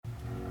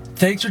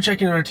Thanks for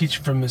checking out our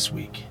teaching from this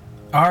week.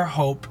 Our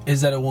hope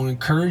is that it will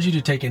encourage you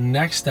to take a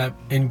next step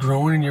in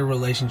growing in your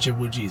relationship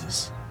with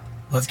Jesus.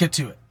 Let's get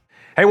to it.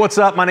 Hey, what's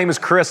up? My name is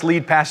Chris,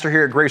 lead pastor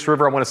here at Grace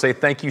River. I want to say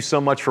thank you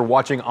so much for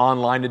watching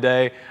online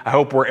today. I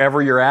hope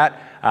wherever you're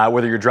at,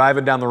 whether you're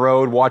driving down the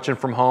road, watching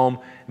from home,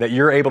 that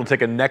you're able to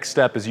take a next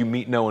step as you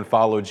meet, know, and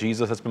follow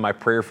Jesus. That's been my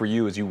prayer for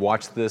you as you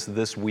watch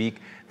this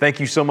week. Thank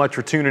you so much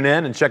for tuning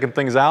in and checking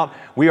things out.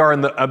 We are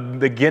in the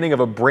beginning of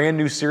a brand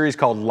new series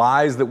called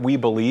Lies That We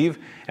Believe.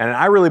 And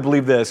I really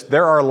believe this.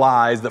 There are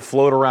lies that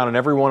float around in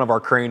every one of our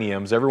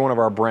craniums, every one of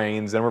our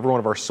brains, and every one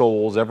of our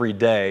souls every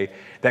day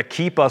that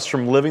keep us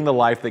from living the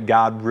life that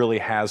God really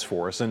has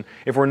for us. And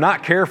if we're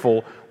not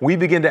careful, we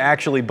begin to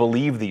actually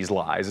believe these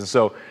lies. And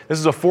so this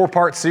is a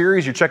 4-part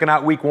series. You're checking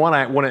out week 1.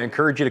 I want to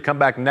encourage you to come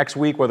back next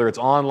week, whether it's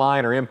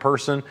online or in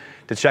person,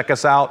 to check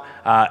us out.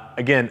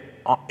 Again,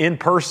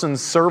 in-person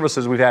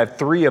services, we've had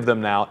 3 of them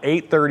now,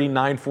 8:30,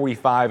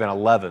 9:45, and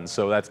 11.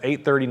 So that's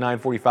 8:30,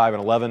 9:45,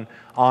 and 11,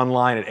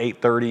 online at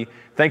 8:30.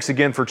 Thanks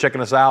again for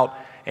checking us out.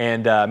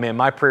 And man,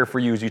 my prayer for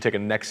you is you take a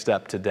next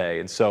step today.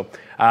 And so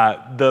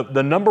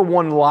the number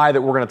one lie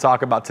that we're going to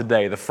talk about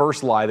today, the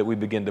first lie that we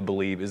begin to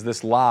believe, is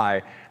this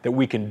lie that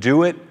we can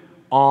do it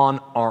on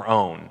our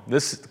own.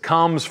 This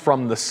comes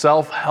from the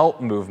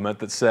self-help movement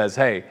that says,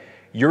 hey,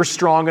 you're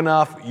strong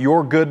enough,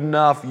 you're good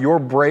enough, you're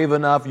brave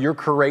enough, you're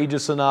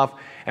courageous enough.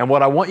 And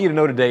what I want you to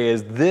know today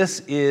is this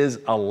is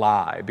a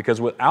lie,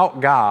 because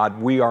without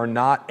God, we are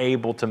not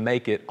able to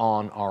make it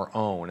on our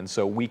own. And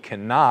so we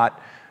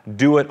cannot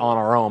do it on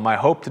our own. My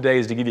hope today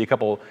is to give you a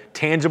couple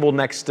tangible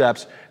next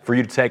steps for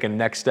you to take a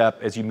next step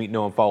as you meet,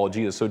 know, and follow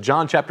Jesus. So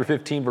John chapter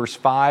 15, verse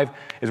 5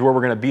 is where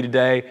we're going to be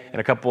today, and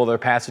a couple other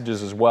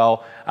passages as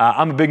well.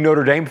 I'm a big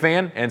Notre Dame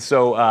fan, and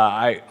so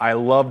I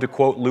love to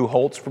quote Lou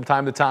Holtz from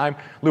time to time.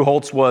 Lou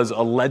Holtz was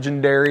a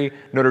legendary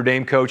Notre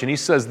Dame coach, and he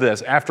says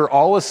this: after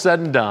all is said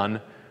and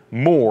done,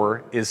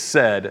 more is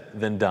said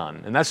than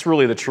done. And that's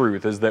really the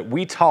truth, is that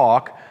we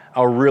talk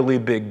a really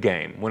big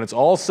game. When it's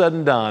all said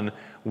and done,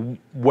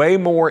 way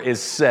more is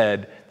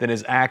said than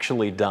is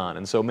actually done.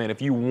 And so, man,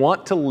 if you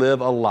want to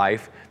live a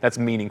life that's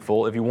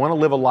meaningful, if you want to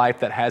live a life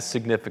that has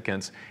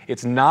significance,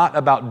 it's not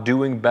about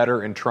doing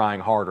better and trying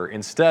harder.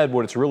 Instead,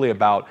 what it's really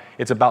about,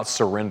 it's about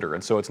surrender.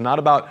 And so it's not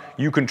about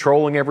you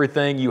controlling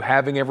everything, you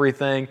having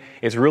everything.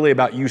 It's really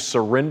about you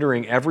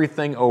surrendering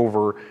everything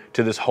over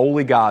to this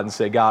holy God and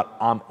say, God,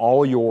 I'm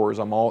all yours.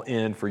 I'm all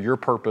in for your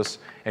purpose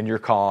and your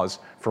cause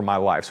for my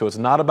life. So it's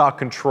not about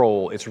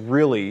control. It's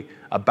really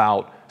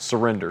about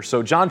surrender.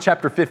 So John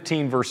chapter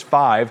 15, verse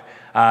 5,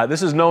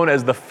 this is known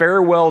as the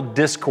farewell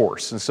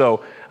discourse. And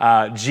so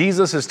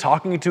Jesus is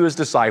talking to his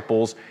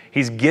disciples.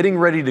 He's getting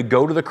ready to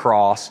go to the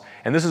cross.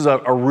 And this is a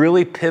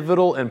really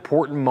pivotal,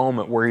 important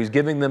moment where he's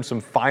giving them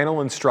some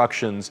final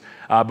instructions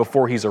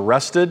before he's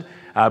arrested,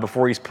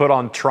 before he's put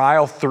on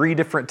trial 3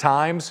 different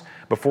times,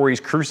 before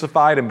he's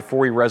crucified, and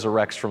before he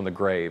resurrects from the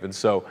grave. And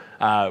so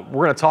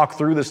we're going to talk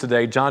through this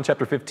today. John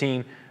chapter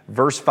 15,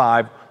 verse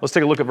 5. Let's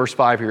take a look at verse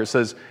 5 here. It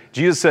says,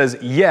 Jesus says,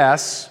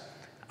 yes,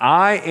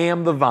 I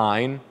am the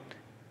vine,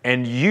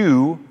 and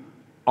you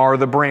are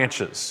the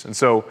branches. And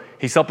so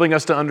he's helping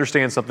us to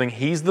understand something.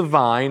 He's the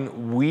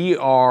vine. We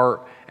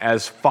are,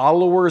 as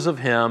followers of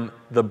him,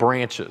 the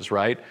branches,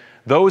 right?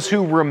 Those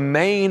who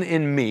remain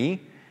in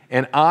me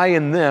and I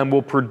in them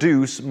will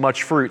produce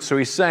much fruit. So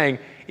he's saying,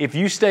 if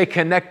you stay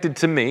connected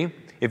to me,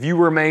 if you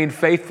remain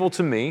faithful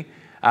to me,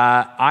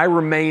 I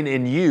remain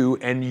in you,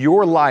 and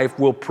your life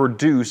will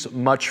produce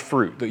much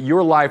fruit, that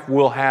your life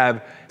will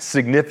have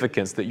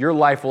significance, that your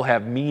life will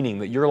have meaning,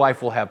 that your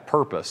life will have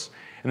purpose.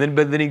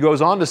 But then he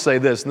goes on to say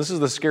this, and this is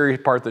the scary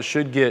part that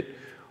should get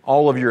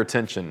all of your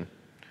attention.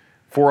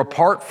 For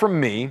apart from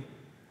me,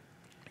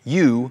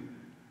 you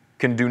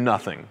can do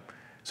nothing.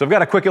 So I've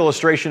got a quick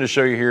illustration to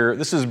show you here.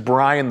 This is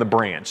Brian the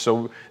branch.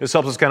 So this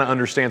helps us kind of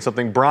understand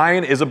something.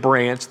 Brian is a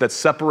branch that's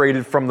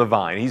separated from the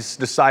vine. He's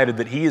decided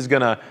that he is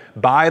going to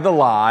buy the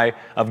lie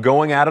of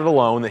going at it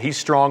alone, that he's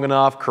strong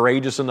enough,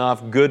 courageous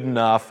enough, good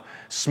enough,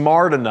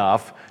 smart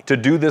enough to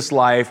do this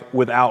life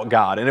without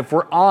God. And if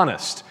we're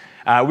honest,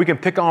 we can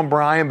pick on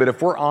Brian, but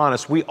if we're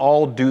honest, we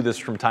all do this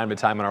from time to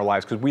time in our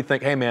lives because we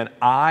think, hey man,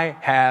 I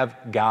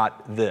have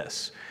got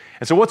this.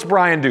 And so what's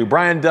Brian do?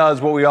 Brian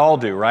does what we all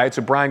do, right?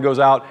 So Brian goes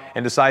out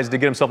and decides to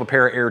get himself a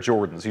pair of Air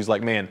Jordans. He's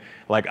like, man,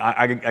 like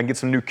I can get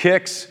some new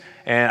kicks,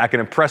 and I can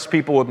impress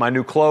people with my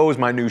new clothes,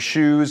 my new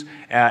shoes,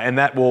 and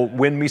that will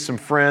win me some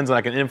friends, and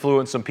I can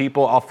influence some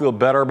people. I'll feel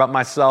better about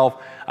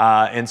myself.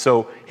 And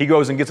so he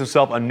goes and gets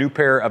himself a new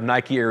pair of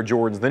Nike Air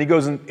Jordans. Then he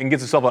goes and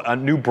gets himself a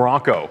new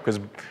Bronco, because,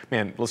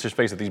 man, let's just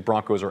face it, these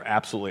Broncos are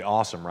absolutely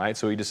awesome, right?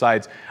 So he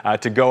decides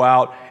to go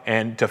out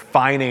and to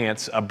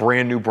finance a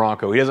brand new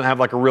Bronco. He doesn't have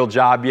like a real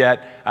job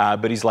yet,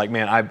 but he's like,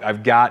 man,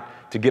 I've got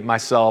to get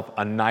myself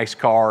a nice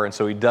car. And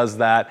so he does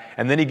that.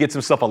 And then he gets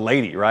himself a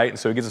lady, right? And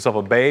so he gets himself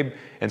a babe.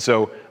 And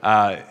so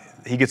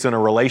he gets in a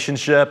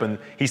relationship, and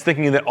he's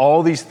thinking that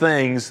all these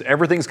things,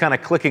 everything's kind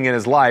of clicking in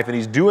his life, and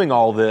he's doing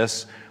all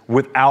this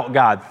without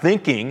God,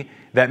 thinking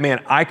that,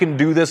 man, I can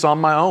do this on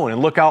my own.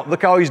 And look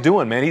how he's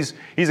doing, man. He's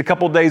a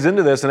couple days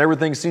into this and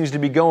everything seems to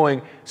be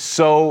going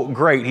so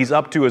great. He's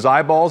up to his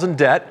eyeballs in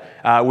debt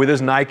with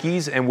his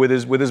Nikes and with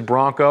his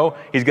Bronco.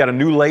 He's got a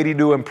new lady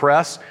to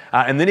impress.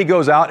 And then he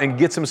goes out and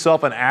gets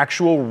himself an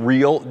actual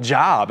real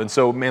job. And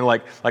so,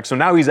 man, so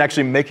now he's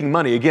actually making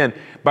money. Again,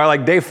 by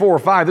like day 4 or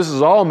 5, this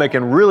is all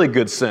making really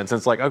good sense. And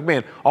it's like, oh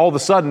man, all of a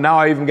sudden now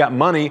I even got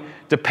money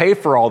to pay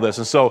for all this.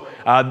 And so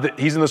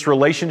he's in this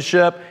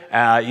relationship.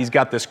 He's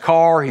got this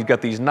car. He's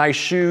got these nice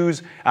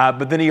shoes.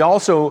 But then he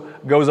also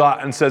goes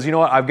out and says, you know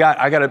what, I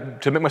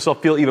got to make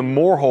myself feel even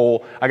more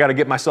whole, I got to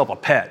get myself a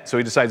pet. So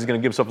he decides he's going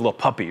to give himself a little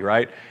puppy,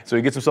 right? So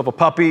he gets himself a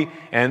puppy,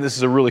 and this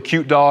is a really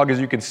cute dog, as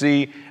you can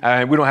see.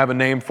 We don't have a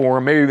name for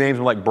him. Maybe the name's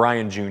like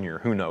Brian Jr.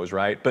 Who knows,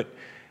 right? But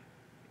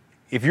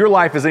if your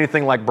life is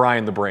anything like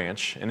Brian the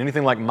Branch and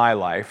anything like my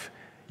life,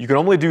 you can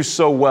only do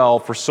so well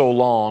for so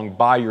long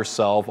by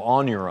yourself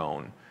on your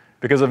own,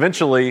 because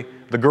eventually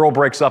the girl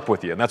breaks up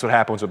with you, and that's what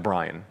happens with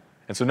Brian.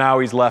 And so now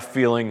he's left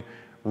feeling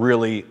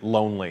really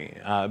lonely.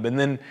 And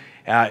then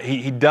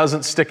he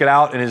doesn't stick it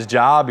out in his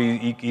job.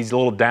 He's a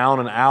little down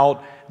and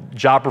out.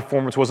 Job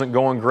performance wasn't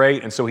going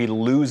great, and so he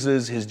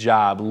loses his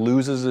job,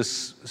 loses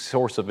his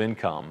source of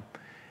income.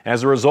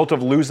 As a result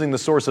of losing the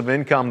source of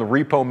income, the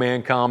repo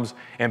man comes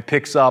and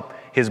picks up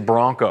his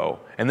Bronco.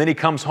 And then he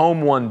comes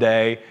home one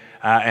day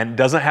and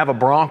doesn't have a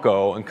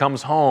Bronco, and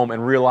comes home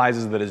and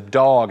realizes that his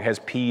dog has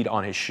peed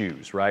on his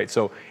shoes, right?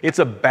 So it's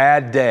a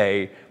bad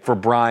day for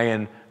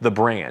Brian the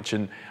Branch.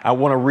 And I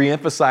want to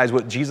reemphasize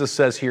what Jesus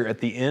says here at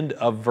the end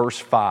of verse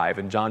 5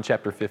 in John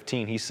chapter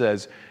 15. He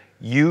says,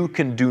 "You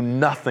can do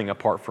nothing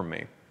apart from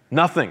me."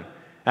 Nothing.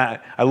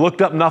 I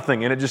looked up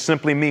nothing, and it just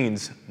simply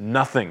means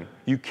nothing.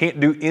 You can't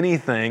do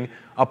anything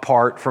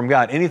apart from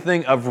God.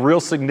 Anything of real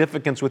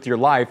significance with your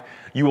life,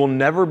 you will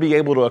never be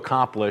able to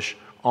accomplish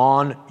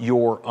on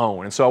your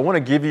own. And so I want to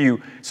give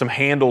you some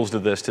handles to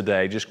this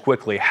today, just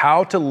quickly,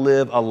 how to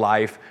live a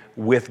life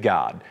with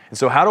God. And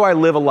so how do I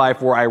live a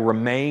life where I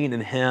remain in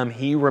Him,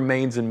 He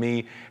remains in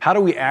me? How do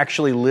we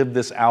actually live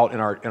this out in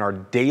our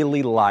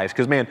daily lives?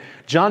 Because man,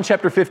 John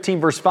chapter 15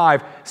 verse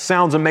 5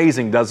 sounds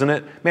amazing, doesn't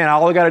it? Man,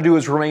 all I got to do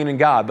is remain in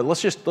God. But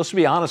let's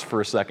be honest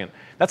for a second.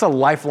 That's a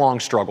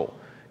lifelong struggle.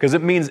 Because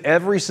it means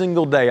every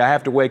single day I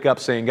have to wake up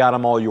saying, God,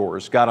 I'm all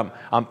yours. God,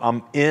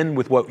 I'm in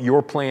with what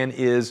your plan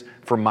is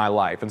for my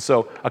life. And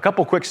so a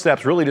couple quick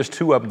steps, really just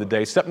 2 of them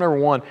today. Step number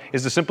 1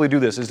 is to simply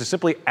do this, is to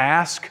simply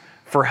ask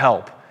for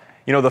help.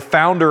 You know, the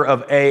founder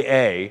of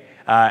AA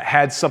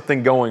had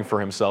something going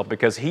for himself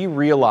because he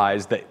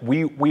realized that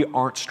we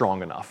aren't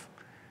strong enough.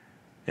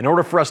 In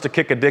order for us to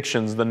kick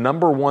addictions, the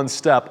number 1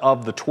 step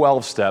of the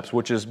 12 steps,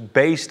 which is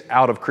based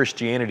out of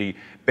Christianity,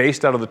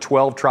 based out of the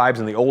 12 tribes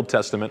in the Old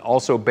Testament,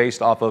 also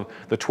based off of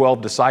the 12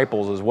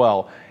 disciples as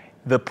well.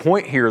 The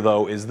point here,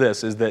 though, is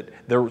this, is that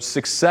the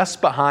success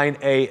behind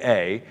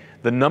AA,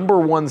 the number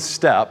 1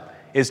 step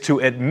is to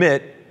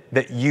admit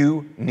that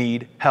you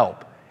need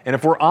help. And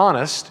if we're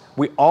honest,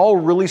 we all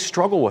really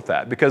struggle with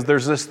that because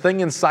there's this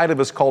thing inside of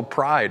us called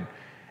pride.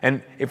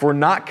 And if we're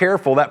not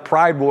careful, that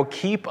pride will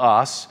keep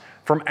us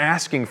from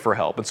asking for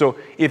help. And so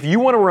if you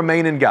want to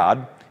remain in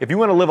God, if you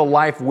want to live a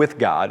life with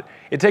God,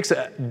 it takes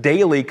a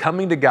daily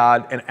coming to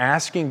God and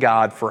asking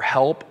God for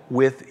help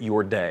with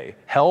your day,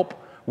 help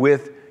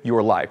with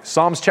your life.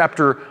 Psalms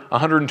chapter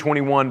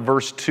 121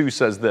 verse 2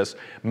 says this,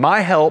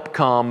 "My help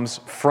comes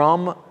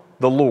from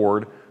the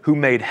Lord who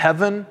made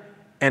heaven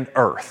and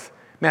earth."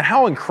 Man,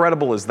 how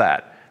incredible is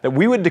that? That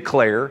we would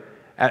declare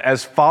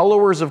as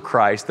followers of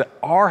Christ that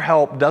our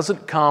help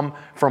doesn't come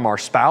from our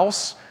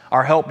spouse,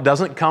 our help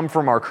doesn't come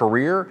from our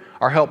career,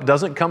 our help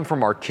doesn't come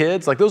from our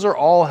kids. Like those are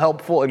all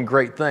helpful and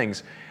great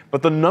things.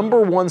 But the number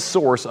 1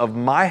 source of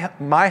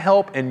my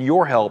help and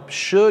your help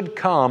should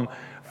come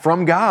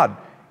from God.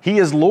 He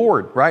is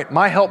Lord, right?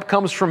 My help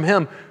comes from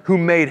Him who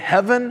made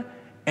heaven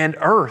and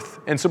earth.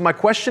 And so my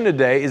question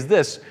today is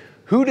this,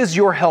 who does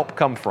your help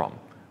come from?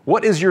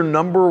 What is your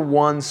number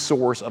 1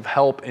 source of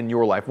help in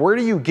your life? Where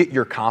do you get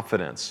your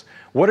confidence?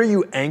 What are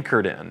you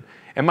anchored in?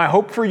 And my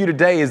hope for you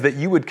today is that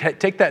you would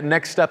take that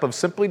next step of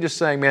simply just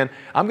saying, man,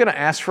 I'm going to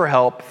ask for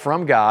help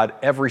from God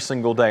every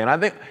single day. And I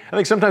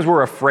think sometimes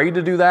we're afraid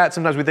to do that.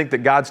 Sometimes we think that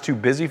God's too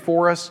busy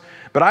for us.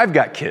 But I've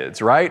got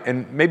kids, right?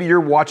 And maybe you're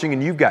watching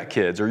and you've got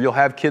kids, or you'll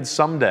have kids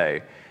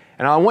someday.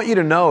 And I want you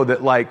to know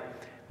that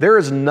there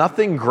is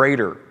nothing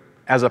greater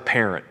as a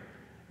parent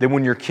than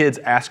when your kids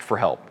ask for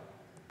help.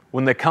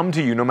 When they come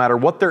to you, no matter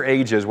what their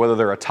age is, whether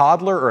they're a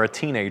toddler or a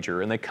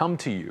teenager, and they come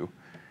to you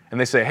and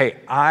they say, hey,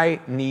 I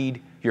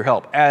need your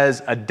help.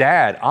 As a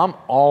dad, I'm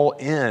all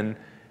in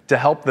to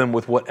help them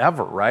with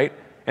whatever, right?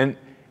 And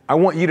I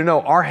want you to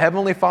know our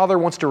Heavenly Father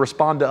wants to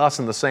respond to us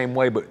in the same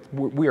way, but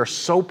we are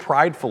so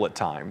prideful at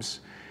times.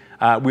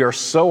 We are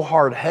so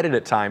hard-headed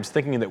at times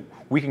thinking that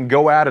we can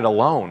go at it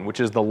alone, which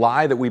is the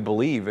lie that we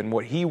believe. And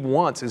what He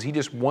wants is He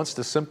just wants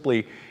to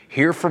simply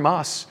hear from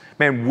us.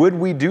 Man, would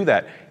we do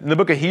that? In the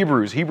book of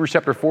Hebrews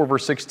chapter 4,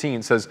 verse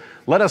 16 says,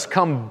 "Let us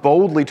come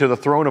boldly to the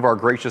throne of our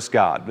gracious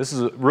God." This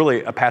is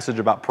really a passage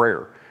about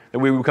prayer. that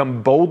we would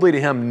come boldly to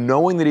him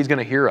knowing that he's going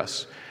to hear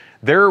us.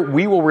 There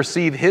we will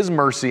receive his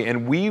mercy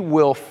and we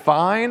will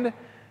find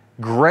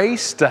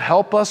grace to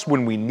help us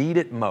when we need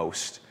it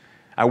most.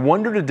 I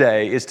wonder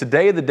today, is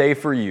today the day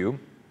for you?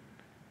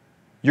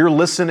 You're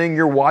listening,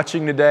 you're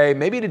watching today.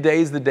 Maybe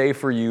today's the day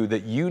for you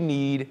that you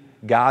need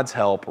God's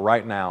help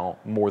right now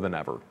more than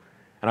ever.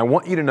 And I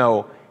want you to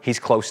know he's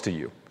close to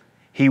you.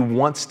 He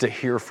wants to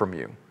hear from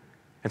you.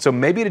 And so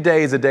maybe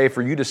today is a day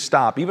for you to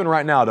stop, even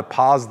right now, to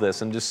pause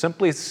this and just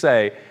simply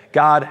say,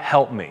 God,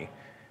 help me.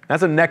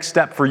 That's the next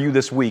step for you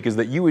this week, is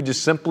that you would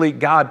just simply,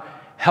 God,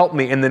 help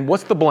me. And then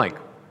what's the blank?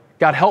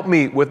 God, help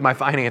me with my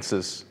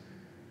finances.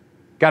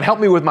 God, help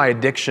me with my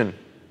addiction.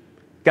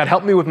 God,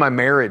 help me with my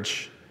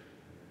marriage.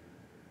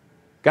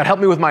 God, help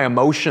me with my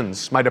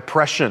emotions, my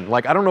depression.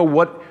 Like, I don't know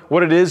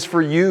what it is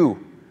for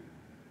you.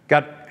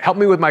 God, help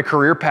me with my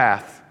career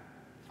path.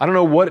 I don't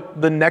know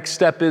what the next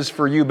step is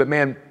for you, but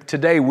man,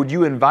 today, would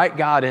you invite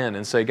God in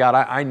and say, God,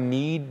 I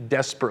need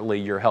desperately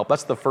your help.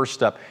 That's the first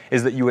step,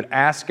 is that you would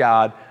ask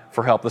God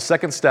for help. The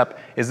second step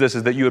is this,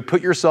 is that you would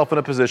put yourself in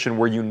a position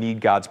where you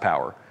need God's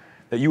power.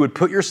 That you would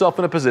put yourself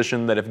in a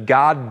position that if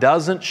God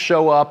doesn't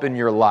show up in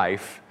your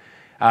life,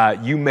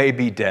 you may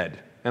be dead.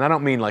 And I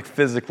don't mean like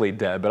physically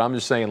dead, but I'm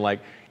just saying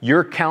like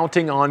you're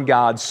counting on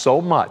God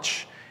so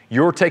much.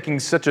 You're taking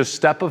such a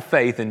step of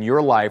faith in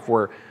your life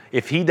where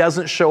if he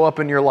doesn't show up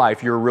in your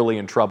life, you're really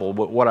in trouble.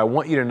 But what I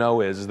want you to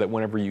know is that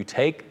whenever you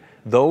take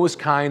those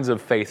kinds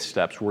of faith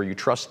steps where you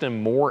trust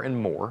him more and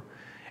more,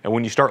 and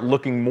when you start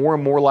looking more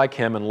and more like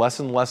him and less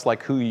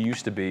like who you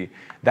used to be,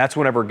 that's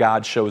whenever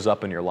God shows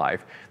up in your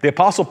life. The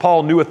Apostle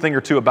Paul knew a thing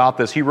or two about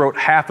this. He wrote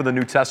half of the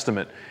New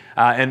Testament,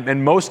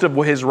 and most of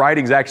his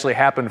writings actually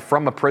happened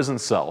from a prison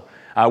cell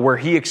where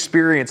he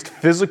experienced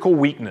physical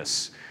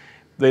weakness.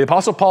 The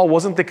Apostle Paul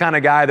wasn't the kind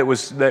of guy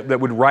that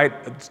would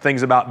write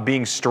things about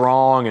being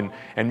strong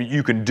and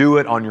you can do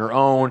it on your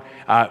own.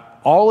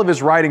 All of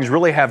his writings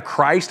really have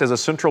Christ as a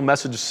central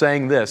message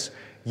saying this: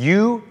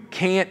 you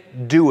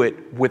can't do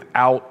it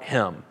without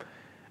him.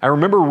 I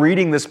remember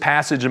reading this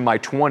passage in my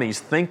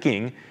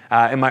 20s,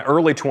 in my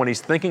early 20s,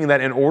 thinking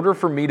that in order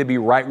for me to be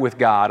right with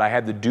God, I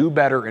had to do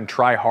better and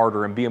try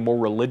harder and be a more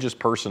religious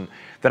person,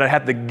 that I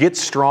had to get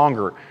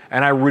stronger.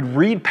 And I would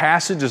read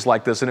passages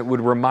like this and it would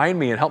remind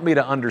me and help me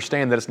to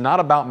understand that it's not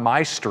about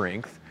my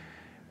strength,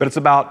 but it's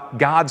about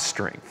God's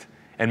strength.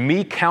 And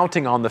me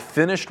counting on the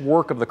finished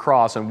work of the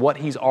cross and what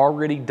he's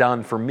already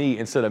done for me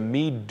instead of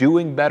me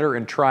doing better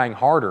and trying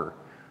harder.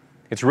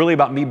 It's really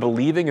about me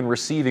believing and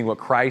receiving what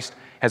Christ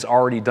has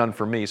already done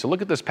for me. So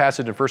look at this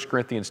passage in 1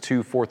 Corinthians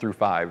 2, 4 through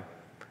 5.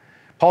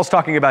 Paul's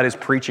talking about his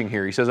preaching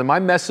here. He says, and my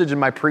message and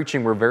my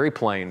preaching were very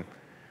plain.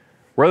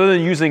 Rather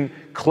than using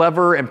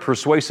clever and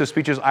persuasive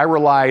speeches,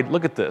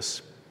 look at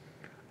this,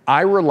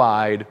 I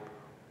relied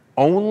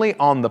only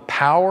on the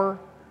power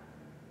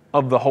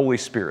of the Holy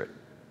Spirit.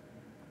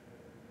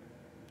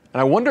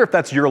 And I wonder if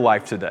that's your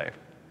life today.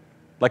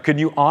 Like, could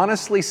you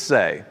honestly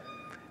say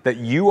that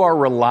you are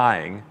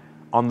relying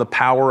on the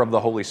power of the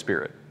Holy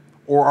Spirit?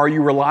 Or are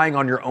you relying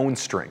on your own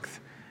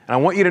strength? And I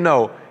want you to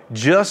know,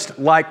 just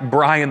like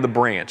Brian the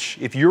Branch,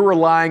 if you're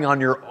relying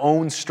on your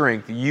own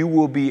strength, you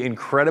will be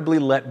incredibly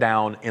let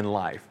down in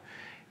life.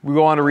 We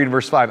go on to read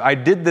verse 5. I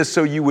did this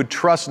so you would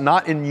trust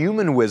not in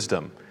human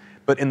wisdom,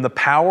 but in the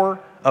power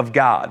of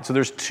God. So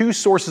there's two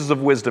sources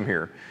of wisdom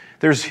here.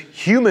 There's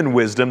human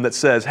wisdom that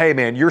says, hey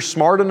man, you're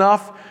smart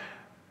enough.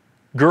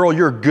 Girl,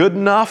 you're good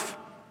enough.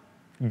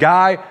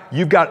 Guy,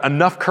 you've got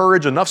enough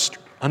courage, enough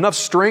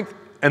strength.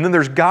 And then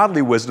there's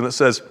godly wisdom that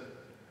says,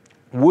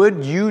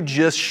 would you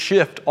just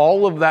shift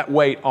all of that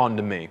weight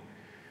onto me?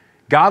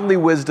 Godly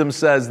wisdom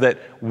says that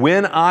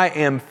when I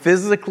am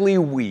physically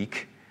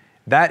weak,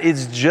 that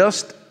is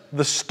just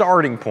the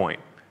starting point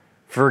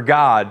for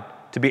God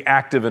to be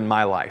active in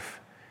my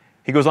life.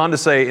 He goes on to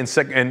say in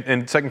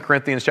 2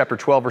 Corinthians chapter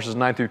 12, verses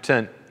 9 through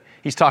 10,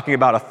 he's talking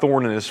about a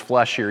thorn in his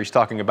flesh here. He's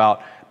talking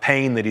about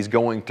pain that he's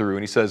going through.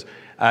 And he says,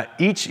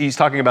 he's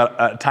talking about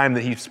a time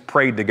that he's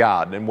prayed to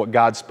God and what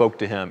God spoke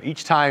to him.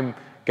 Each time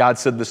God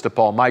said this to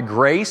Paul, my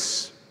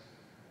grace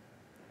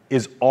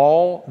is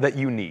all that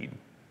you need.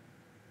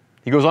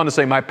 He goes on to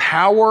say, my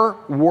power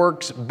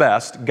works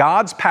best.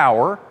 God's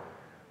power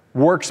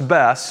works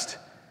best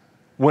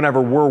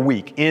whenever we're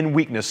weak, in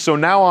weakness. So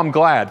now I'm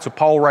glad. So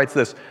Paul writes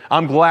this,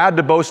 I'm glad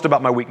to boast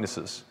about my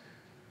weaknesses.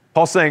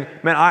 Paul's saying,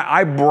 man,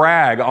 I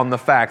brag on the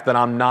fact that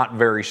I'm not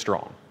very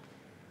strong.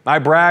 I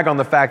brag on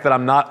the fact that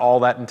I'm not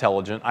all that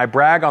intelligent. I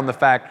brag on the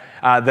fact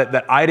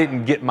that I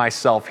didn't get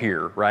myself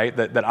here, right?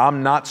 That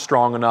I'm not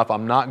strong enough,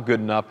 I'm not good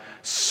enough,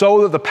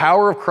 so that the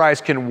power of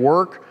Christ can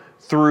work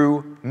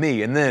through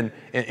me. And then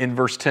in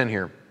verse 10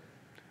 here,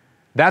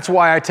 that's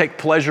why I take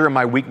pleasure in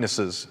my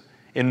weaknesses,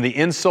 in the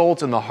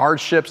insults and the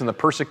hardships and the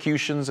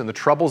persecutions and the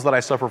troubles that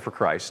I suffer for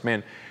Christ.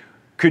 Man,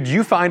 could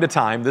you find a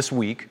time this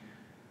week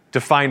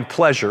to find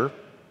pleasure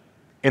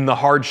in the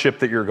hardship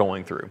that you're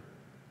going through?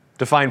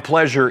 to find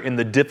pleasure in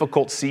the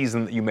difficult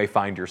season that you may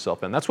find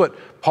yourself in. That's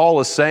what Paul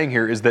is saying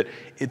here, is that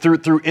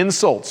through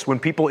insults, when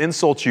people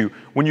insult you,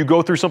 when you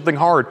go through something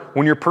hard,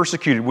 when you're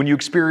persecuted, when you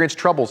experience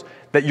troubles,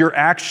 that you're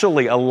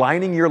actually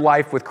aligning your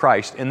life with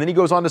Christ. And then he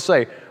goes on to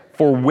say,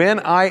 for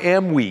when I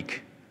am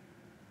weak,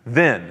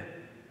 then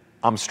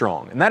I'm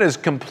strong. And that is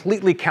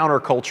completely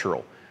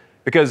countercultural,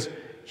 because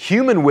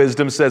human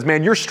wisdom says,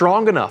 man, you're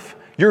strong enough.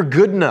 You're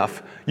good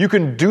enough. You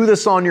can do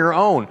this on your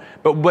own.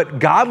 But what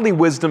godly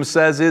wisdom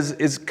says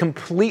is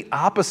complete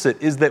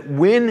opposite, is that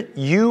when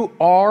you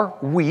are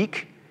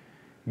weak,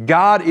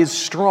 God is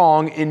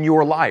strong in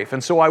your life.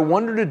 And so I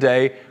wonder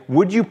today,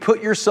 would you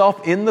put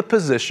yourself in the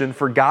position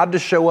for God to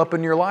show up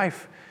in your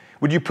life?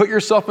 Would you put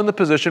yourself in the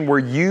position where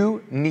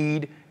you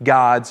need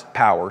God's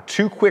power?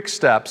 2 quick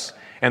steps,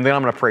 and then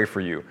I'm going to pray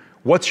for you.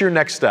 What's your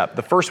next step?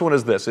 The first one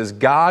is this, is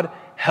God,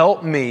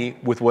 help me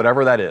with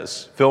whatever that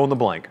is. Fill in the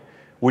blank.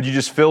 Would you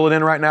just fill it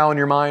in right now in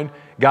your mind?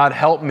 God,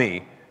 help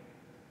me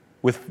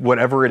with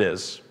whatever it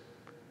is.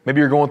 Maybe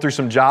you're going through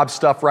some job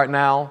stuff right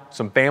now,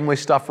 some family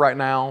stuff right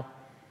now,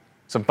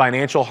 some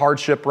financial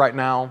hardship right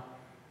now.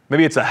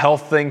 Maybe it's a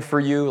health thing for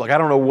you. Like, I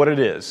don't know what it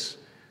is.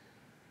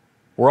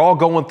 We're all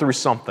going through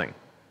something.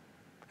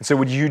 And so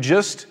would you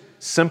just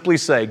simply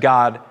say,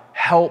 God,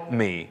 help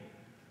me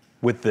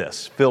with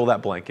this. Fill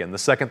that blank in. The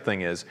second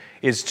thing is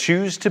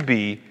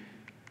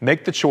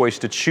make the choice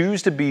to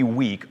choose to be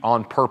weak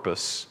on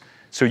purpose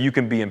so you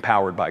can be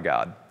empowered by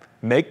God.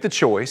 Make the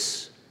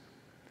choice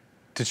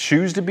to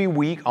choose to be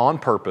weak on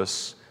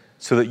purpose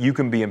so that you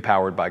can be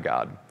empowered by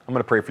God. I'm going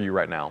to pray for you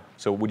right now.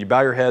 So would you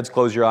bow your heads,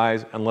 close your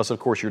eyes, unless of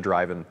course you're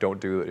driving. Don't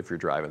do it if you're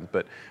driving.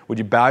 But would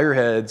you bow your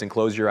heads and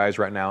close your eyes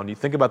right now, and you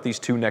think about these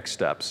 2 next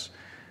steps.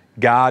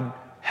 God,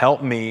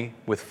 help me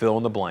with fill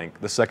in the blank.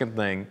 The second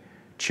thing,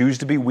 choose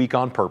to be weak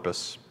on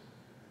purpose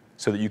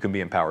so that you can be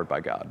empowered by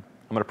God.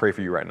 I'm going to pray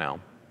for you right now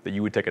that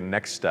you would take a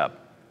next step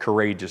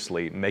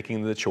courageously,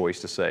 making the choice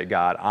to say,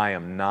 God, I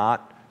am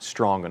not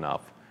strong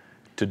enough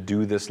to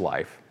do this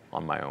life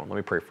on my own. Let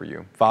me pray for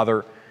you.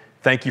 Father,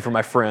 thank you for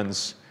my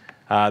friends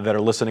that are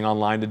listening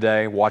online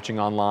today, watching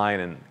online.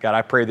 And God,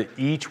 I pray that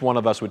each one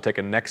of us would take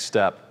a next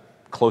step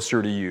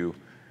closer to you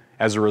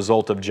as a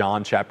result of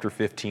John chapter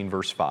 15,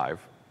 verse 5.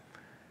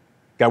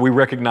 God, we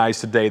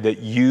recognize today that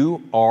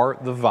you are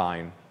the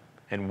vine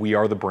and we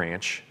are the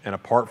branch. And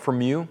apart from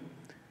you,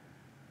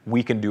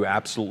 we can do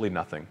absolutely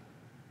nothing.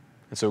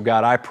 And so,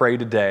 God, I pray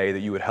today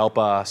that you would help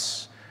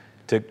us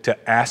to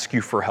ask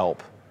you for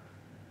help.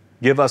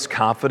 Give us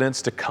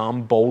confidence to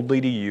come boldly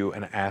to you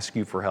and ask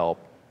you for help.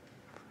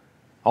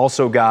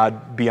 Also,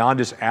 God, beyond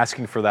just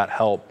asking for that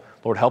help,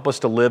 Lord, help us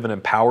to live an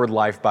empowered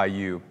life by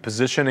you,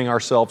 positioning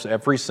ourselves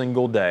every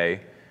single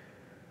day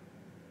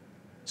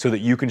so that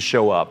you can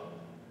show up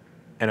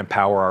and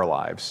empower our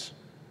lives.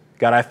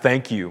 God, I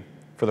thank you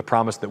for the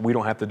promise that we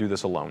don't have to do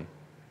this alone.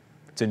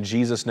 It's in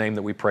Jesus' name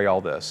that we pray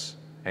all this.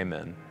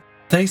 Amen.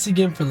 Thanks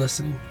again for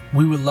listening.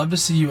 We would love to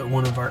see you at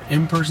one of our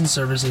in-person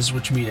services,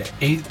 which meet at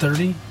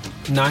 8:30,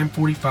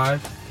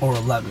 9:45, or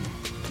 11.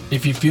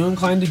 If you feel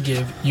inclined to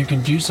give, you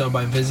can do so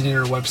by visiting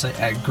our website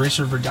at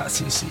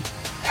graceriver.cc.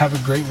 Have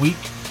a great week,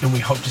 and we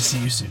hope to see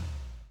you soon.